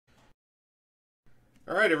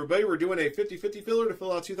All right, everybody, we're doing a 50-50 filler to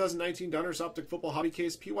fill out 2019 Donruss Optic Football Hobby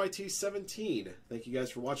Case PYT 17. Thank you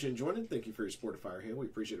guys for watching and joining. Thank you for your support of Firehand. We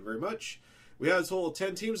appreciate it very much. We have a total of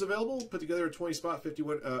 10 teams available. Put together a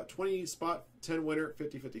 20-spot 10 winner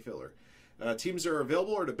 50-50 filler. Teams that are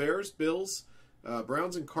available are the Bears, Bills,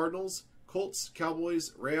 Browns and Cardinals, Colts,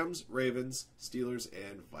 Cowboys, Rams, Ravens, Steelers,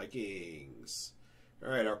 and Vikings.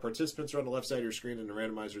 All right, our participants are on the left side of your screen in the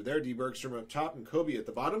randomizer there. D. Bergstrom up top and Kobe at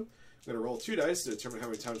the bottom. I'm going to roll 2 dice to determine how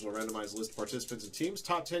many times we'll randomize the list of participants and teams.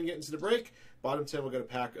 Top 10 get into the break. Bottom 10 will get a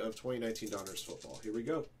pack of 2019 Donruss football. Here we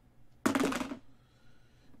go. All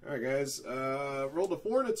right, guys. Rolled a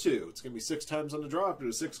 4 and a 2. It's going to be 6 times on the draw. After the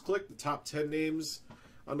 6th click, the top 10 names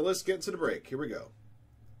on the list get into the break. Here we go.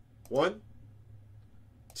 1,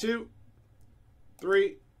 2,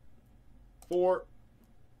 3, 4,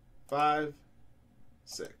 5,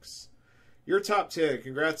 6. Your top 10.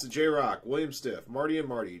 Congrats to J-Rock, William Stiff, Marty and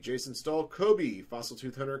Marty, Jason Stahl, Kobe, Fossil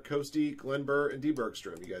Tooth Hunter, Coasty, Glenn Burr, and D.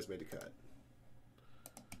 Bergstrom. You guys made the cut.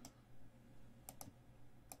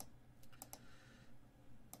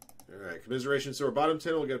 All right, commiserations. So our bottom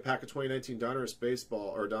 10 will get a pack of 2019 Donruss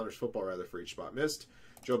baseball, or Donruss football rather, for each spot missed.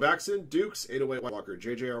 Joe Baxton, Dukes, 808 White Walker,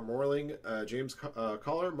 JJR Morling, James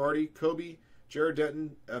Collar, Marty, Kobe, Jared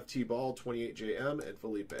Denton, FT Ball, 28JM, and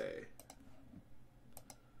Felipe.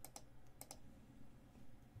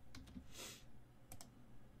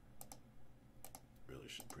 Really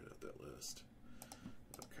should print out that list.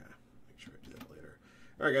 Okay, make sure I do that later.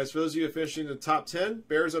 All right, guys, for those of you finishing the top 10,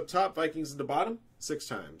 Bears up top, Vikings at the bottom, 6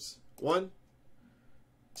 times. 1,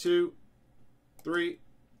 2, 3,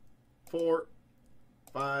 4,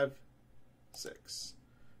 5, 6.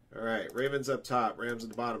 All right, Ravens up top, Rams at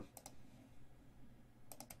the bottom.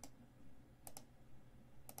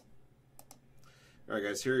 All right,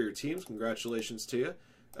 guys, here are your teams. Congratulations to you.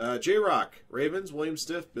 J-Rock, Ravens, William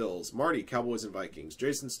Stiff, Bills, Marty, Cowboys and Vikings,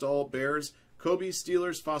 Jason Stahl, Bears, Kobe,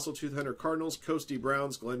 Steelers, Fossil Tooth Hunter, Cardinals, Coasty,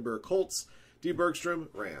 Browns, Glenn Burr, Colts, D. Bergstrom,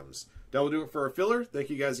 Rams. That will do it for our filler. Thank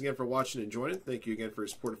you guys again for watching and joining. Thank you again for your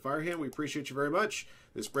support of Firehand. We appreciate you very much.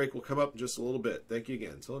 This break will come up in just a little bit. Thank you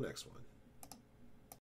again. Until the next one.